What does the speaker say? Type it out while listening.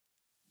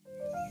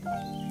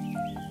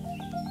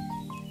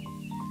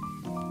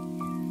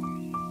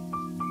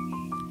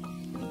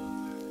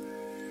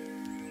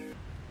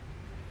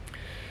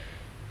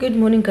Good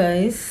morning,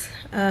 guys.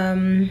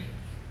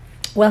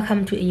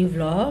 Welcome to a new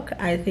vlog.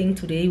 I think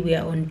today we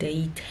are on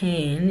day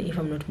 10 if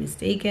I'm not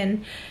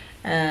mistaken.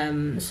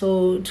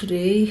 So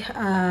today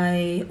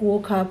I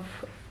woke up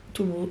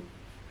to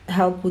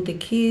help with the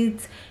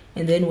kids,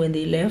 and then when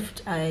they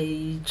left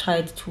I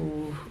tried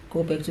to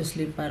go back to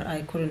sleep, but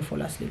I couldn't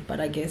fall asleep. But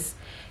I guess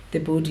the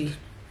body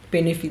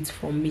benefits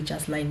from me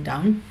just lying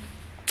down.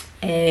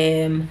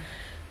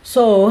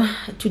 So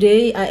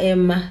today I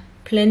am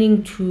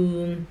planning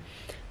to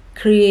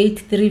create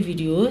 3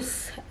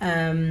 videos.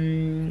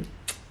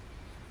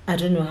 I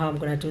don't know how I'm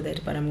gonna do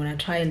that, but I'm gonna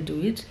try and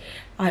do it.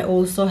 I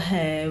also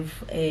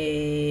have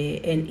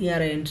an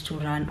errand to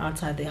run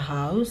outside the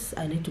house.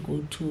 I need to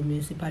go to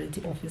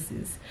municipality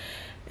offices.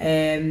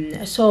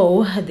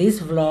 So this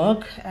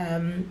vlog,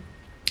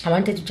 I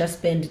wanted to just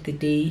spend the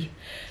day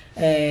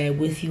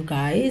with you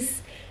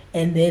guys.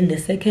 And then the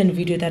second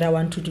video that I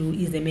want to do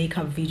is a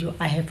makeup video.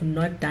 I have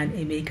not done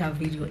a makeup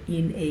video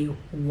in a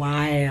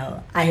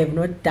while. I have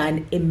not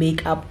done a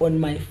makeup on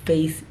my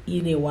face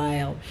in a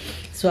while,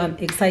 so I'm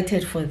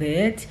excited for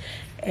that.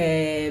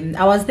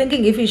 I was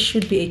thinking if it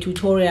should be a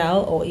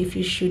tutorial or if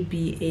it should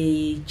be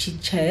a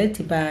chit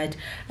chat, but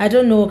I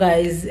don't know,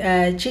 guys.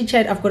 Chit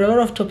chat, I've got a lot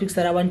of topics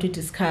that I want to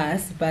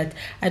discuss, but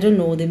I don't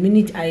know, the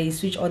minute I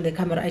switch on the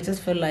camera I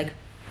just feel like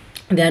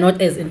they are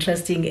not as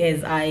interesting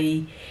as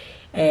I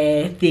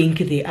think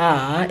they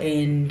are,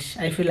 and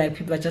I feel like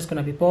people are just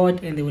gonna be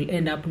bored and they will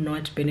end up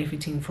not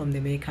benefiting from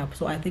the makeup.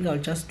 So I think I'll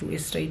just do a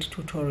straight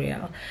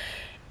tutorial.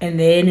 And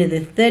then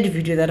the third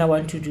video that I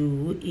want to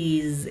do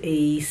is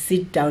a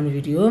sit down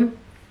video.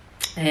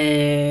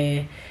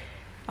 I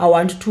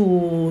want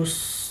to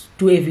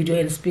do a video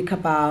and speak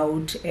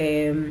about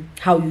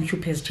how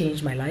YouTube has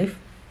changed my life.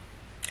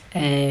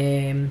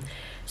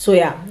 So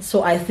yeah,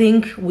 so I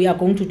think we are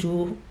going to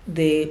do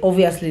the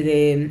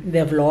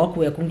vlog.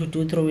 We are going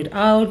to throw it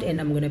out, and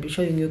I'm going to be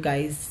showing you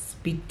guys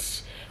a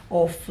bit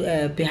of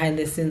behind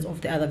the scenes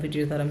of the other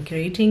videos that I'm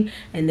creating.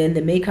 And then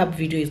the makeup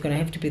video is going to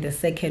have to be the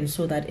second,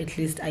 so that at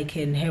least I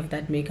can have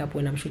that makeup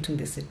when I'm shooting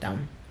the sit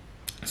down.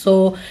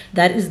 So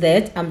that is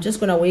that. I'm just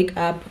going to wake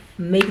up,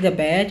 make the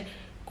bed,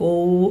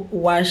 go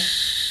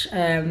wash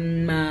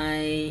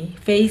my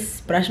face,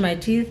 brush my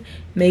teeth,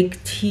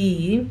 make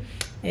tea.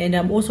 And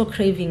I'm also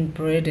craving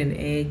bread and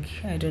egg.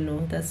 I don't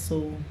know, that's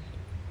so,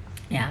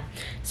 yeah.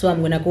 So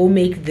I'm gonna go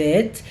make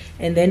that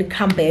and then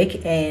come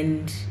back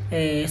and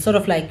sort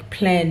of like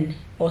plan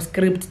or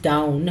script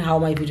down how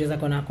my videos are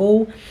gonna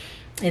go,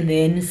 and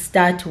then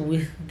start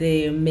with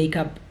the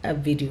makeup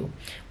video.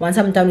 Once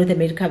I'm done with the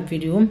makeup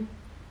video,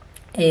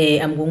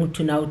 I'm going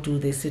to now do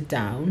the sit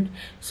down.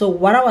 So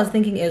what I was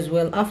thinking as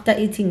well, after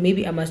eating,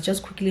 maybe I must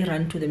just quickly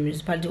run to the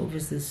municipality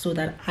offices so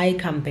that I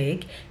come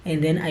back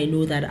and then I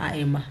know that I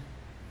am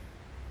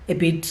a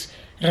bit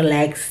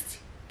relaxed.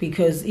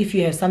 Because if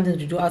you have something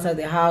to do outside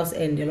the house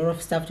and a lot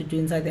of stuff to do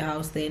inside the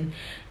house, then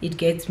it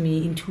gets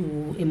me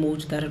into a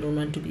mode that I don't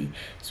want to be.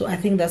 So I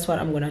think that's what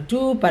I'm gonna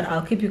do, but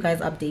I'll keep you guys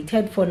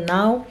updated. For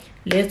now,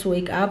 let's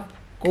wake up,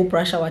 go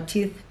brush our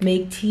teeth,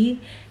 make tea,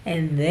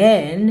 and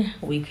then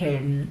we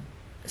can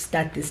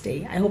start this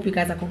day. I hope you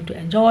guys are going to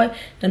enjoy.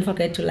 Don't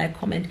forget to like,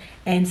 comment,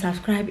 and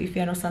subscribe if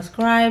you're not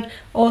subscribed.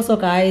 Also,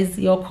 guys,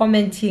 your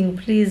commenting,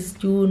 please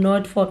do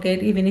not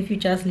forget. Even if you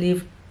just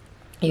leave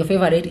your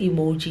favorite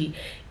emoji,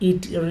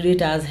 it really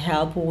does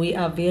help. We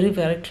are very,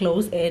 very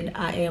close, and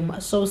I am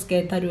so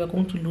scared that we are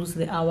going to lose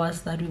the hours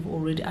that we've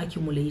already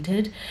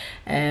accumulated.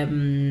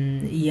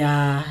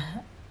 Yeah,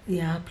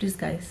 please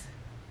guys,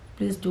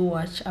 please do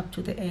watch up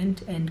to the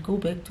end and go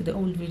back to the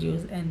old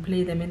videos and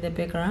play them in the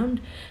background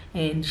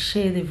and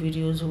share the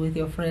videos with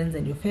your friends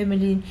and your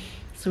family,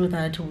 so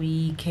that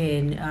we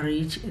can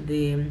reach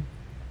the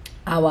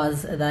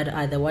hours that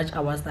are the watch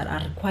hours that are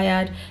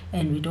required,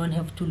 and we don't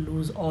have to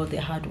lose all the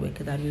hard work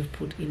that we've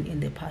put in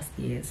the past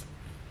years.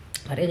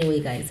 But anyway,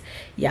 guys,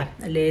 yeah,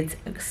 let's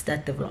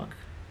start the vlog.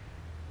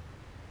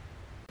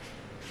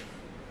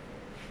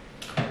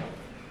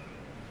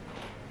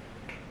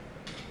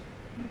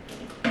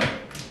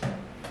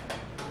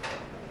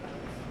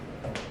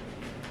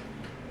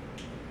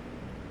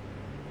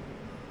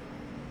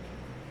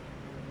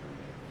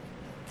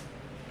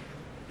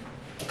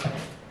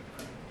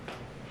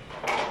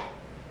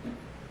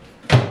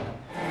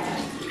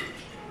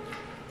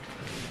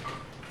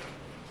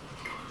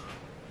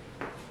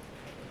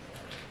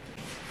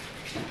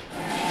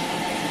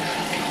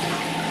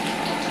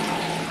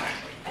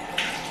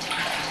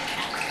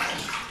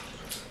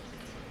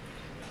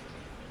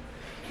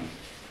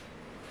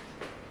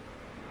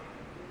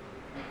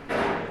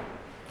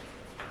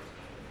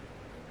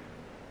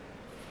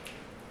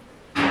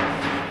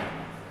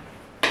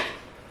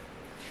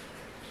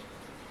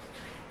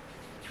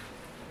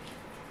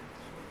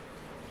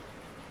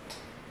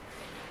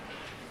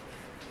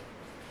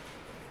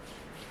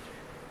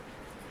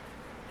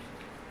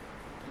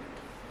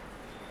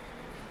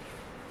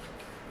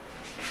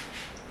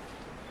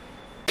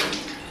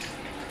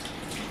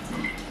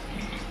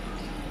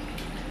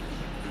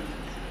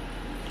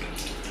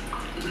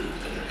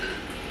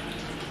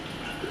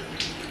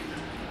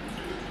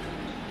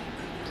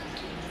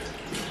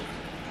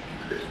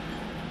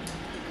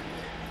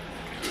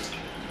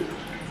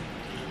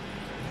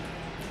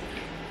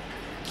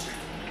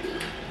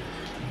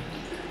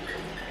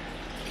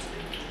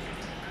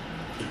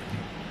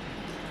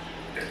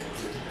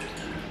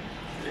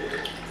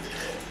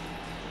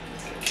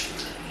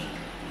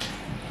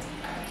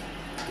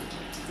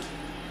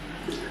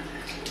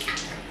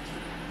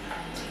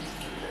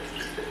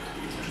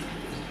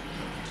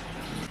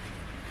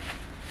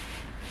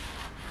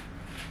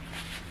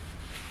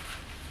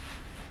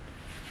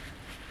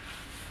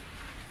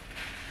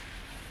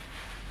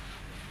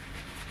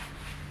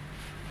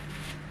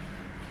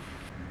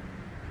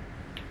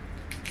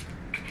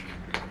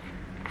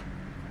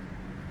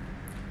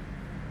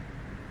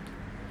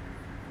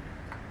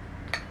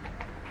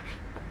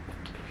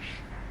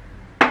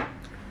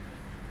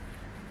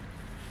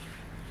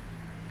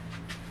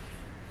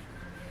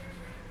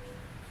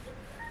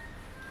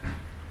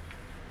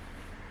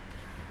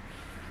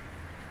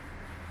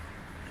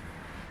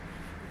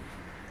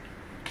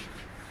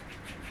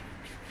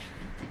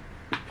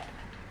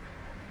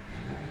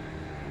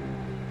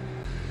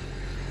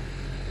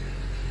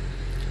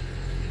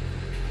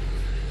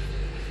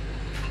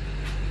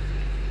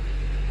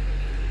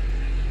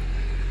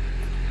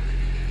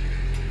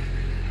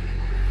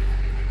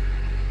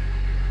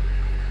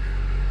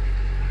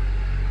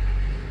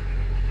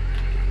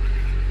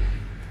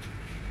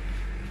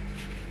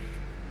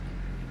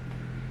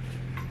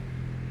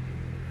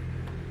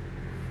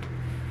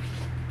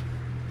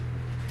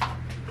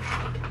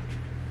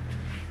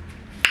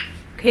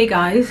 Okay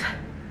guys,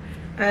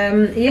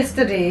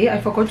 yesterday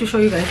I forgot to show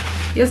you guys.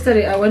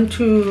 Yesterday I went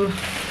to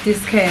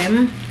this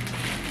camp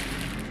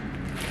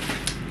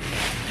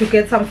to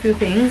get some few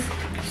things.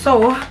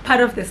 So part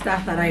of the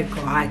stuff that I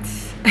got,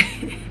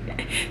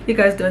 you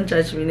guys don't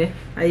judge me, ne?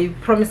 Are you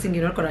promising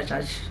you're not gonna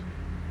judge?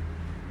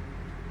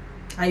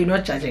 Are you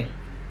not judging?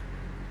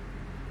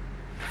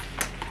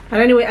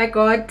 But anyway, I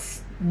got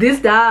this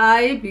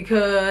dye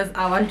because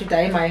I want to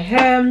dye my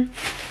hair.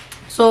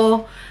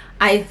 So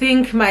I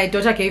think my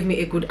daughter gave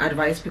me a good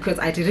advice because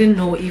I didn't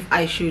know if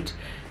I should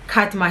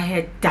cut my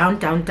hair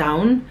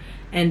down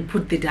and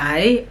put the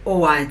dye or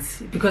what,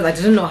 because I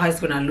didn't know how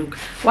it's gonna look.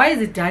 Why is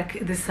it dark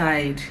this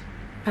side?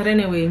 But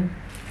anyway,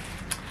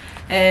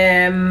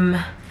 and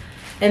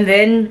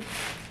then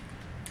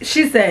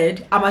she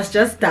said I must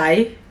just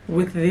dye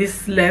with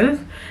this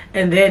length,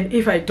 and then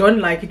if I don't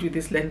like it with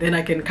this length, then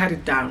I can cut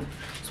it down.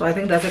 So I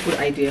think that's a good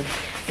idea.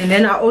 And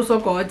then I also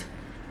got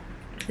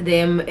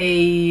them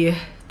a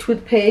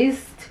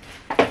toothpaste,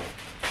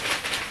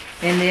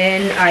 and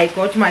then I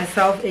got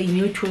myself a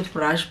new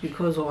toothbrush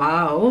because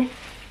wow,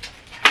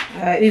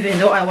 even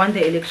though I want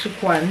the electric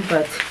one,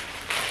 but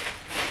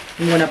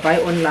I'm gonna buy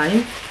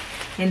online.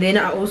 And then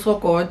I also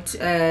got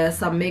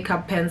some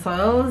makeup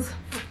pencils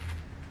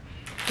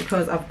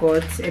because I've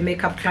got a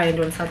makeup client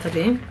on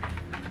Saturday.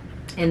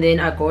 And then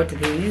I got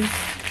these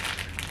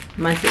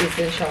monthly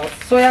essentials.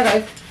 So yeah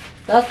guys,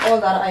 that's all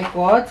that I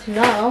got.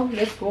 Now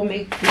let's go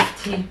make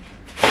this tea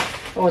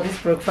or this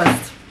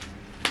breakfast,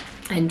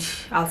 and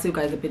I'll see you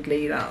guys a bit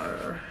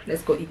later.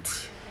 Let's go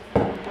eat.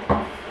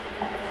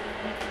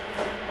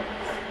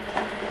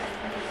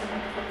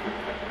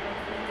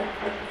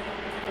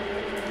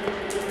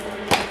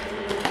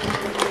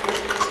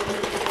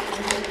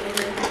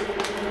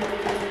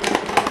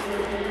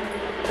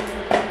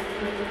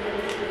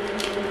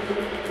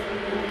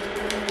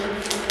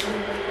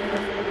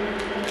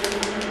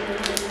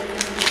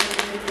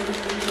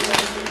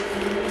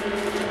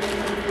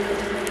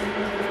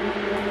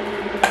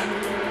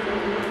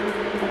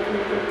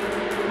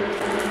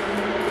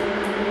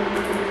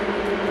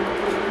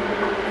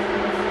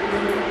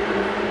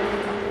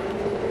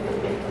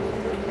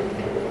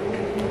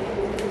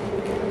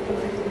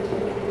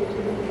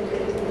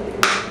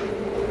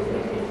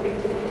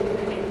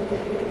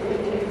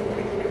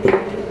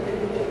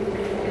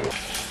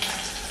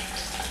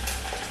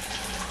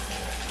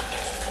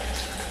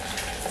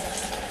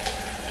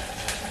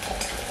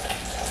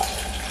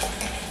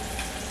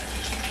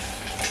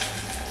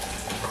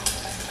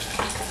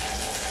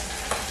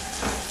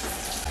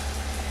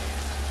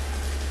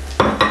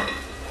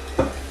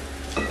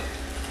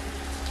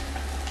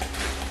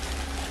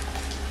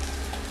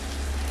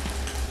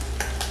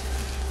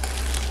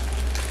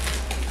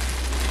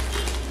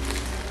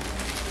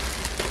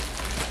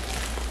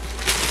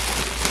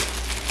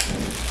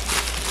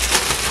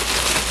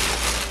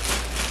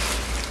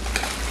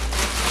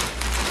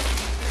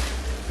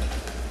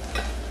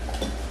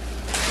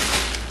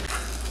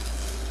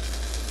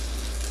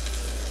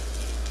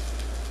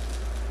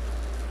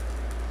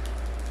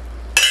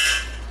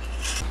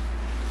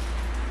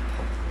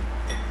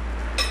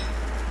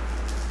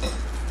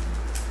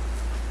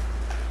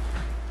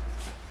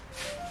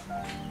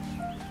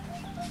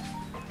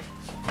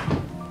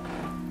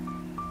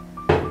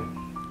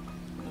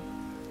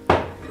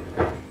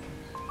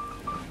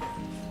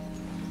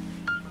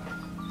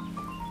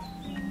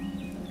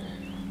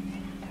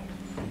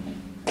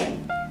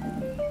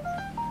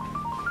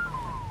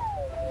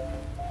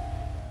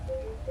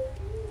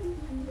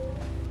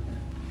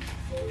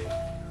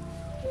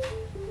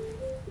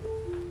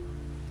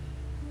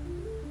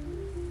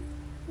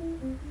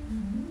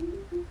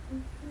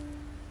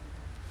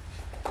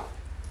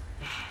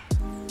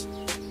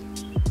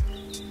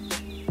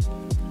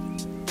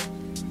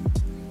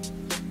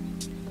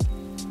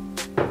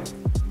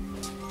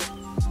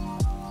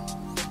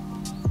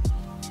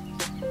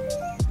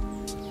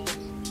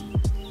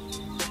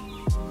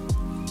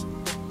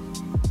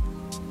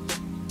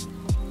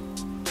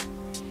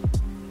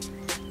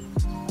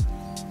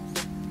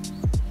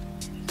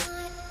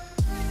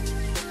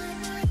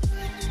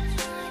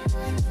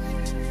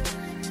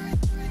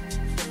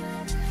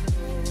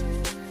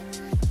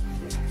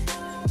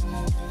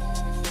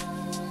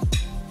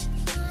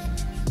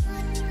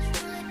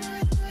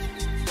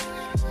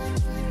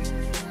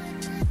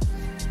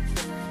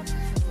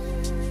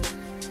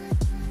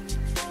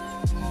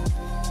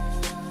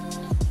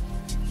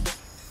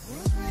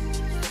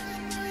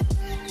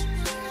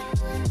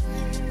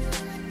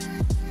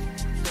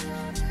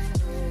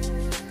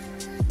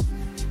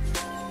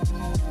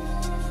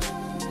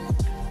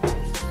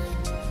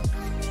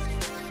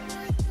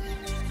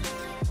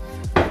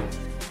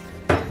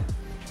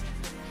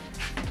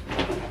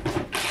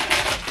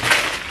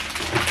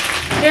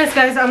 Yes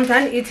guys, I'm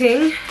done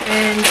eating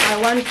and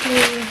I want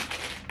to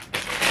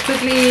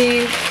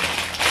quickly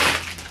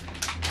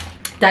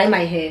dye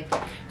my hair.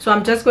 So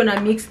I'm just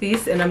gonna mix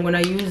this and I'm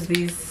gonna use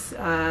this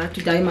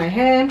to dye my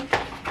hair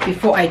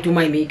before I do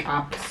my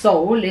makeup.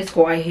 So let's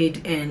go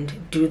ahead and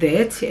do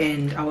that,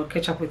 and I will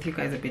catch up with you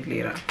guys a bit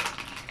later.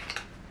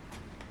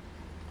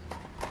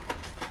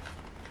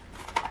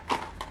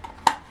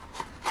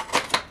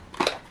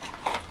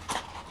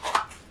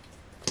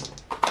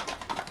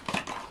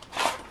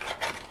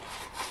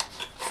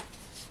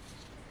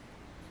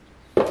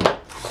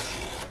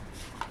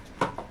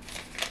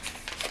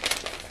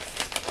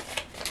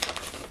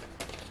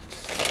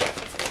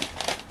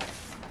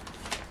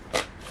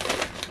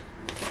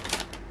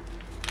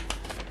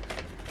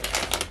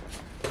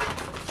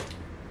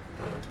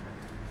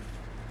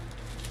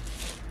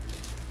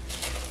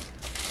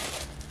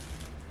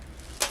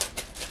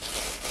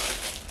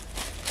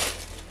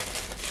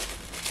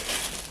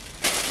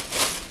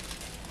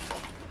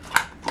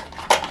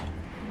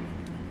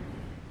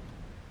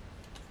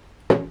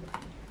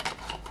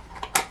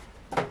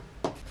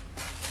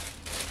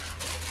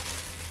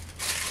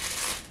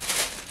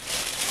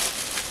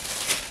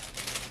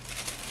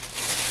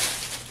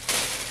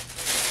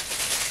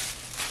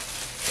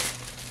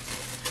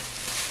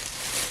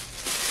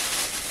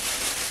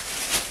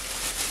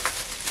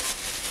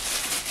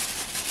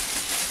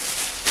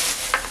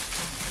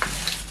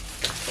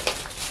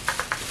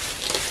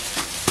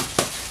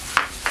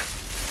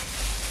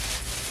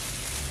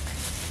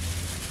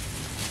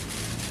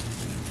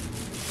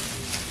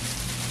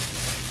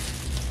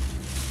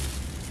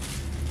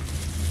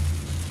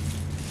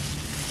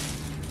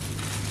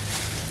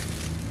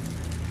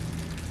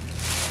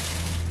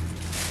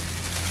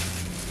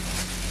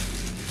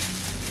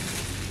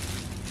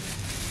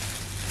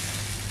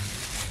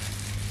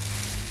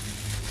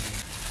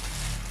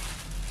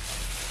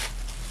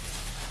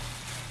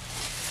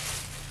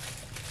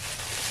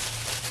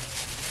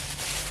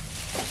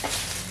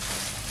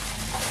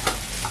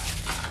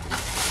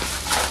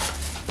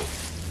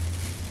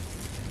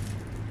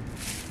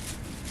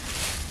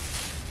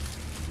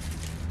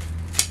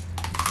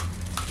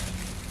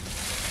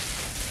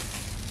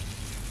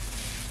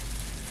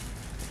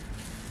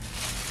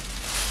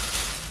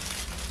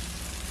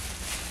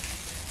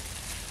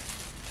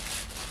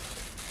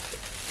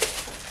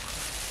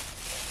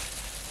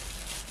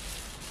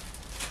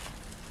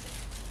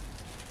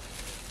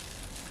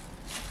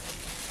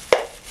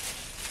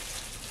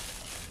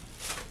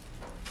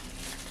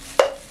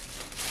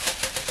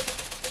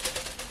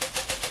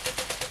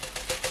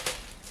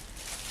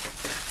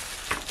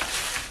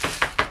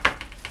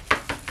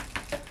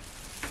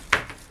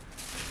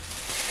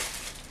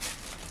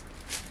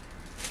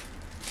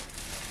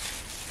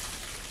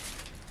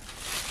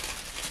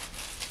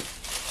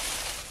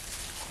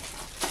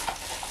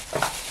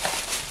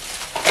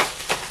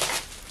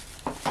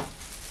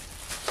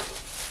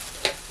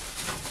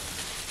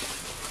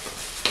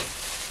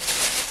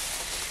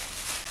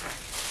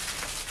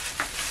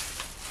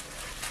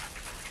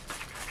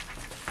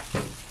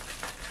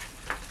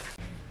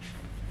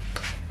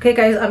 Okay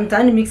guys, I'm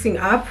done mixing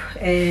up,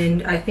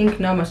 and I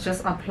think now I must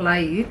just apply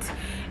it.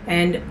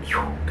 And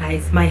whew,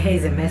 guys, my hair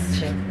is a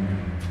mess. Check.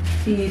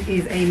 It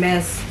is a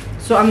mess.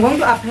 So I'm going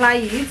to apply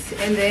it,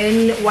 and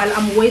then while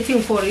I'm waiting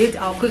for it,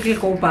 I'll quickly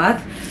go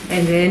bath,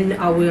 and then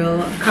I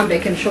will come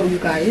back and show you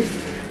guys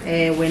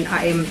when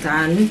I am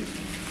done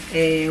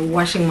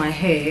washing my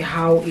hair,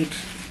 how it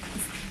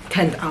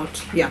turned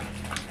out. Yeah,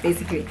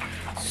 basically.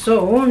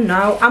 So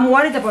now I'm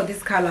worried about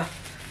this color.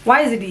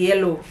 Why is it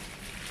yellow?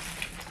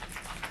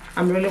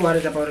 I'm really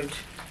worried about it.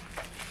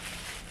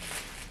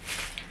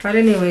 But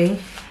anyway,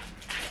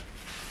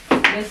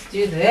 let's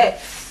do that.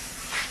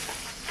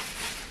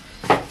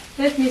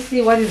 Let me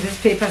see, what is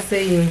this paper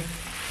saying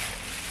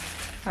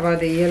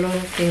about the yellow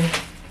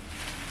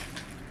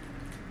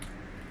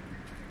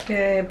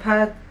thing.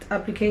 Part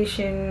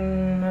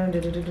application.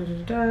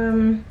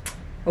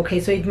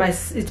 Okay, so it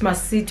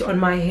must sit on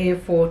my hair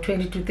for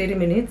 20 to 30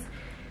 minutes.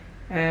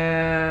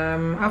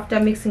 After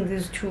mixing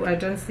these two, I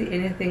don't see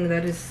anything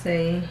that is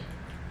saying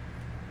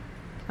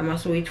I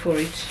must wait for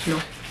it. No.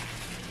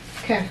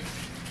 Okay,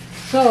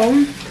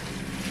 so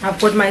I've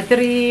got my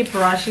 3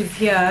 brushes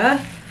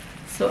here,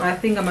 so I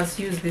think I must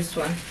use this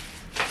one.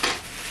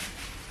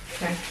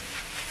 Okay,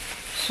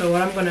 so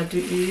what I'm gonna do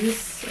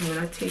is I'm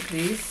gonna take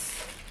this,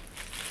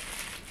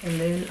 and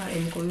then I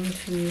am going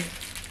to,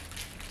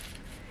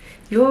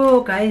 yo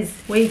guys,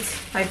 wait,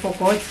 I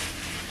forgot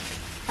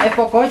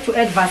to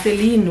add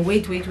Vaseline.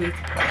 Wait.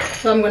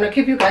 So I'm gonna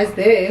keep you guys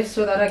there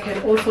so that I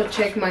can also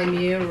check my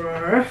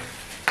mirror.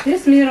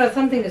 This mirror,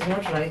 something is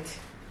not right.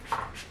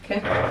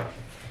 Okay,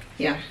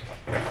 yeah.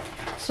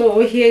 So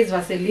here is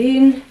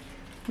Vaseline.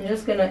 I'm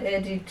just gonna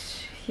add it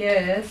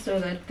here so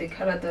that the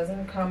color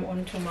doesn't come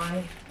onto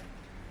my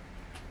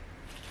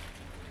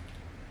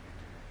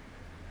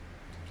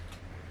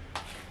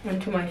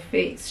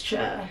face.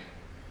 Sure.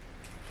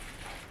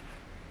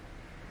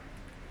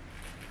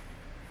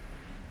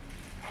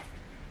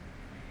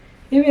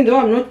 Even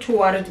though I'm not too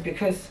worried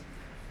because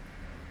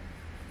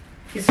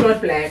it's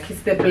not black,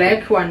 it's the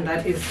black one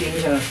that is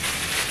dangerous.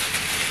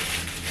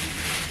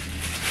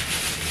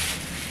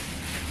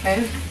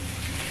 Okay.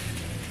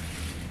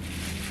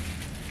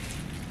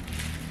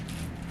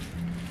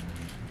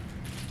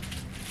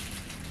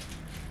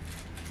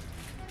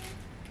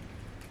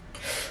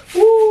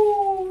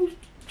 Ooh,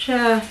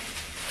 cha.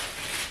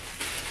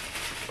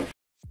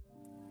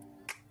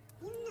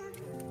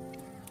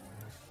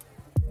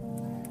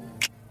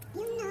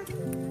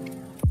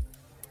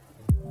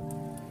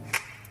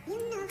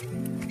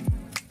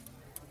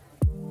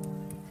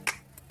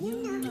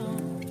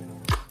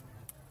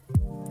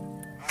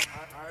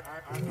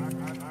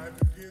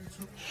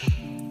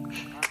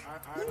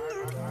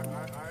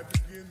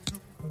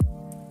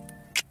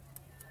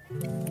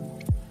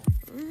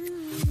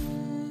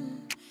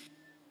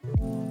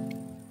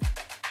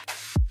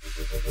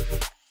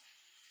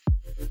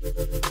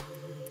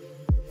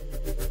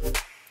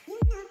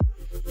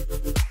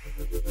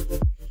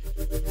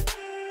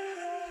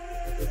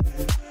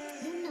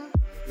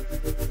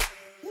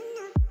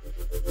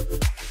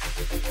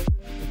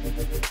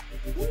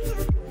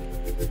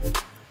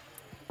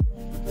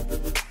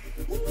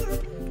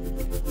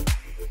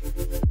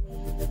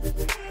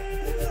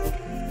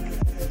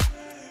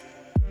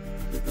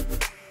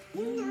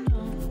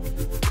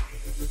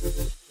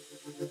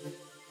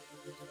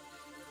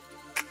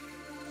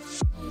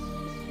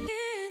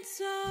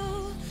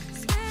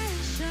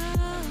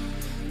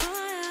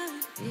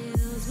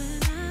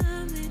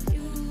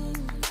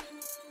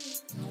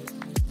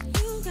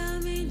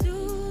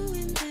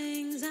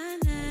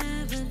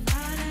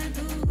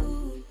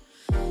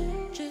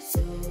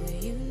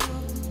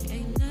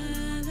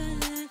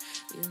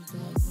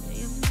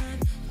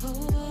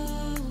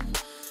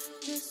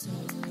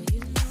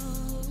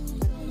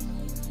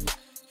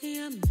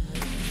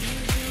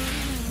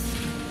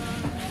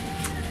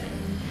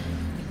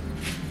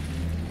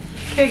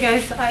 Okay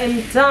guys, I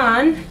am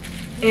done,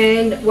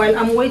 and while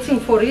I'm waiting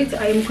for it,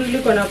 I am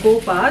quickly gonna go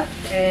bath,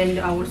 and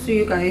I will see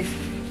you guys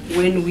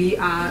when we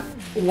are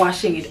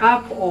washing it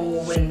up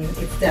or when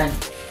it's done.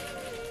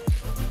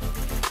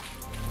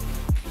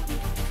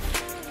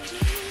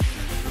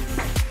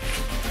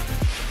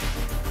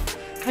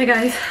 Hi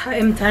guys, I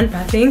am done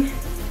bathing.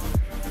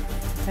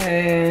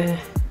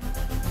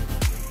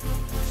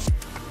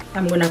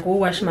 I'm gonna go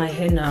wash my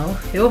hair now.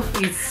 Yo,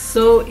 it's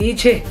so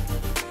itchy.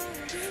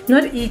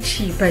 Not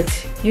itchy, but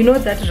you know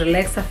that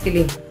relaxer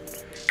feeling.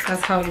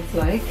 That's how it's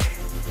like.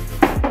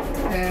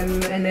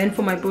 And then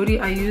for my body,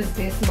 I use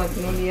this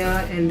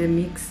Magnolia and the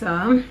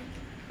mixer.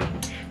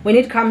 When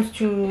it comes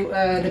to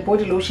the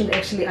body lotion,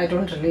 actually I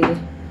don't really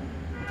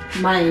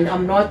mind.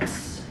 I'm not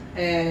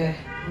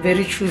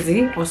very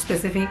choosy or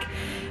specific,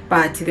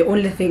 but the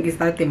only thing is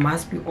that there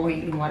must be oil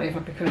in whatever,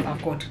 because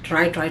I've got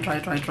dry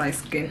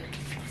skin.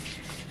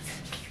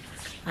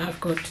 I've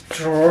got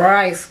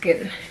dry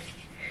skin.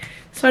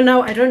 So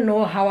now I don't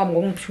know how I'm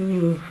going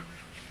to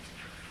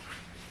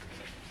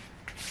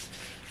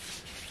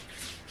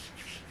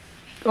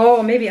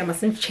oh, maybe I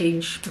mustn't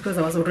change, because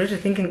I was already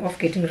thinking of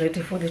getting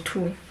ready for the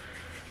 2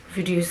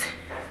 videos.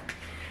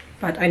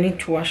 but I need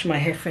to wash my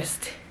hair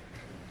first.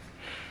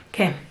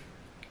 Okay,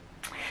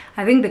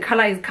 I think the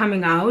color is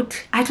coming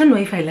out. I don't know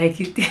if I like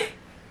it.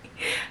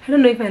 I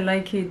don't know if I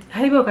like it.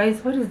 Hi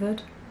guys, what is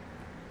that?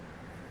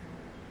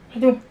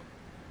 Hello.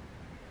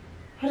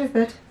 What is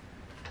that?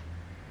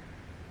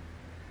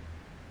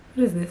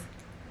 What is this?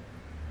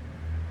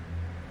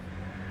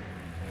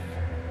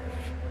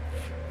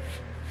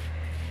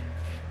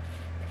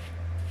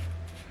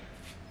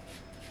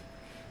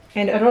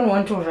 And I don't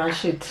want to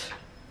rush it.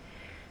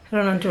 I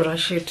don't want to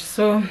rush it.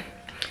 So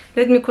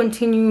let me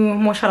continue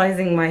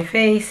moisturizing my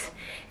face,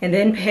 and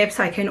then perhaps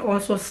I can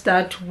also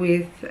start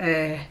with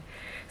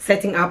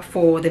setting up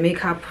for the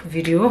makeup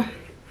video,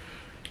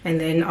 and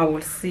then I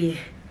will see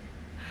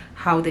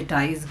how the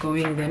dye is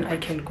going. Then I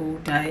can go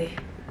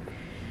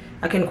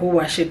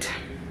wash it.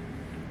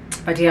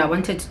 But yeah, I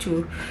wanted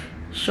to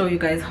show you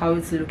guys how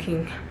it's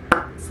looking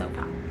so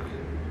far.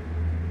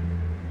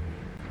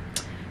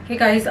 Okay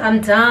guys,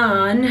 I'm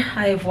done.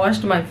 I've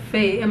washed my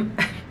face.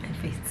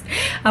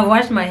 I've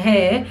washed my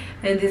hair,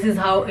 and this is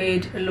how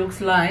it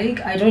looks like.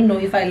 I don't know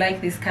if I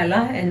like this color,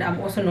 and I'm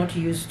also not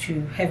used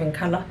to having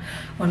color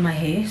on my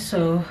hair,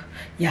 so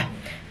yeah.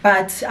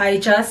 But I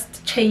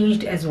just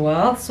changed as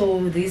well,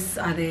 so this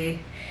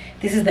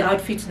is the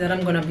outfit that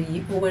I'm gonna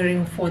be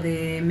wearing for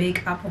the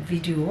makeup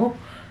video.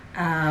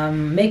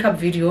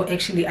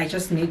 Actually, I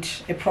just need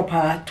a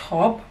proper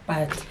top,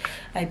 but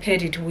I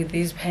paired it with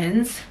these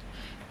pants.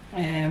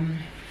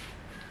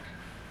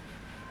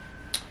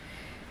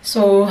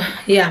 So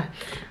yeah,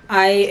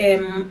 I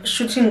am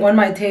shooting on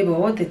my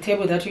table, the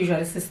table that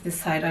usually sits this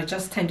side. I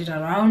just turned it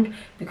around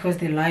because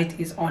the light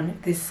is on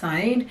this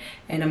side,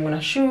 and I'm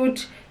gonna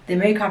shoot the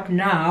makeup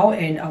now,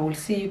 and I will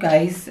see you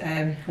guys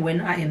when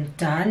I am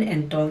done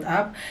and dolled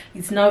up.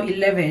 It's now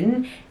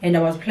 11, and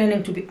I was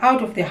planning to be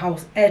out of the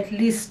house at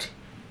least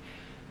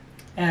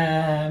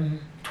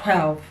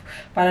 12,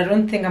 but I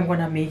don't think I'm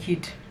gonna make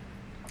it.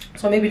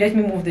 So maybe let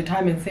me move the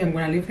time and say I'm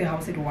gonna leave the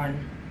house at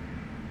 1.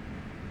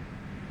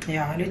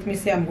 Yeah, let me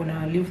say I'm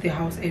gonna leave the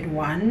house at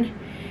 1,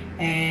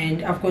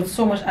 and I've got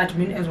so much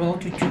admin as well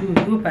to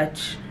do, but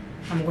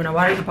I'm gonna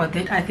worry about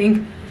that, I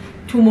think,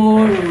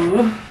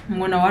 tomorrow. I'm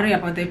gonna worry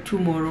about that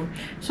tomorrow.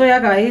 So yeah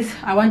guys,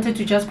 I wanted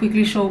to just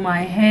quickly show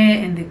my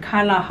hair and the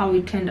color, how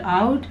it turned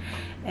out,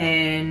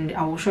 and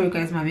I will show you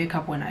guys my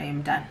makeup when I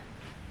am done.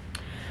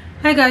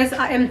 Hi guys,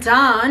 I am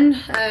done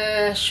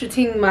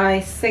shooting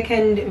my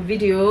second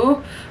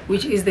video,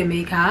 which is the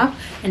makeup,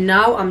 and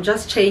now I'm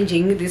just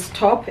changing this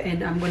top,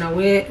 and I'm gonna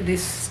wear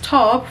this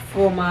top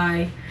for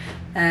my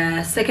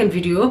second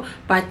video.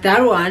 But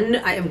that one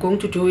I am going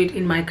to do it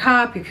in my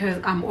car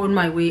because I'm on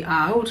my way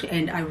out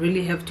and I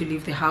really have to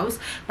leave the house.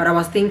 But I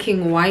was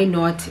thinking, why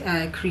not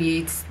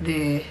create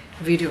the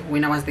video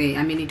when I was there?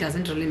 I mean, it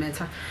doesn't really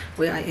matter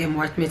where I am.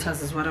 What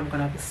matters is what I'm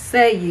gonna be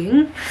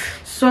saying.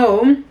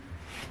 So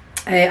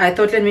I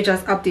thought, let me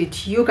just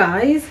update you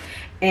guys.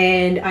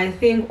 And I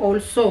think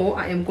also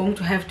I am going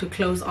to have to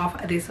close off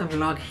this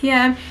vlog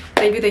here.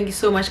 Thank you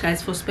so much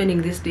guys for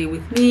spending this day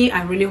with me.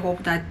 I really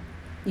hope that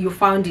you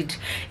found it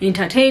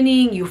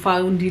entertaining, you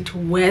found it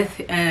worth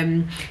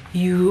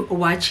you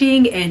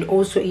watching, and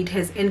also it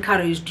has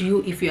encouraged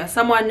you. If you are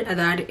someone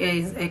that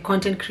is a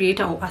content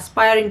creator or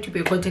aspiring to be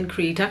a content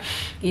creator,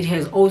 it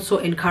has also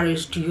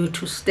encouraged you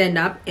to stand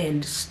up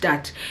and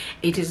start.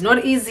 It is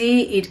not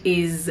easy. It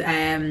is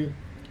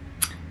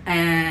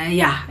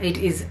yeah, it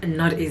is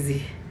not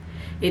easy.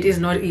 It is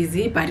not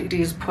easy, but it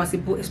is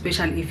possible,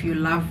 especially if you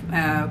love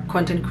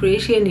content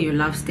creation, you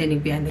love standing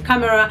behind the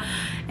camera.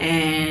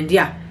 And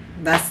yeah,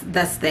 that's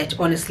that,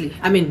 honestly.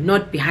 I mean,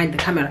 not behind the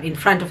camera, in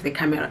front of the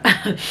camera.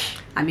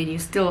 I mean, you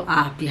still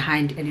are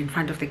behind and in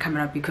front of the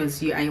camera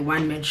because you are a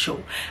one-man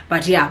show.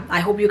 But yeah, I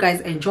hope you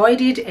guys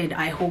enjoyed it, and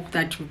I hope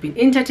that you've been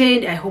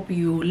entertained. I hope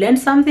you learned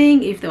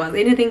something, if there was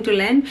anything to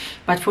learn.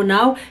 But for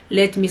now,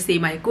 let me say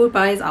my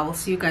goodbyes. I will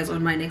see you guys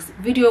on my next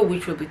video,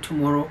 which will be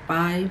tomorrow.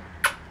 Bye.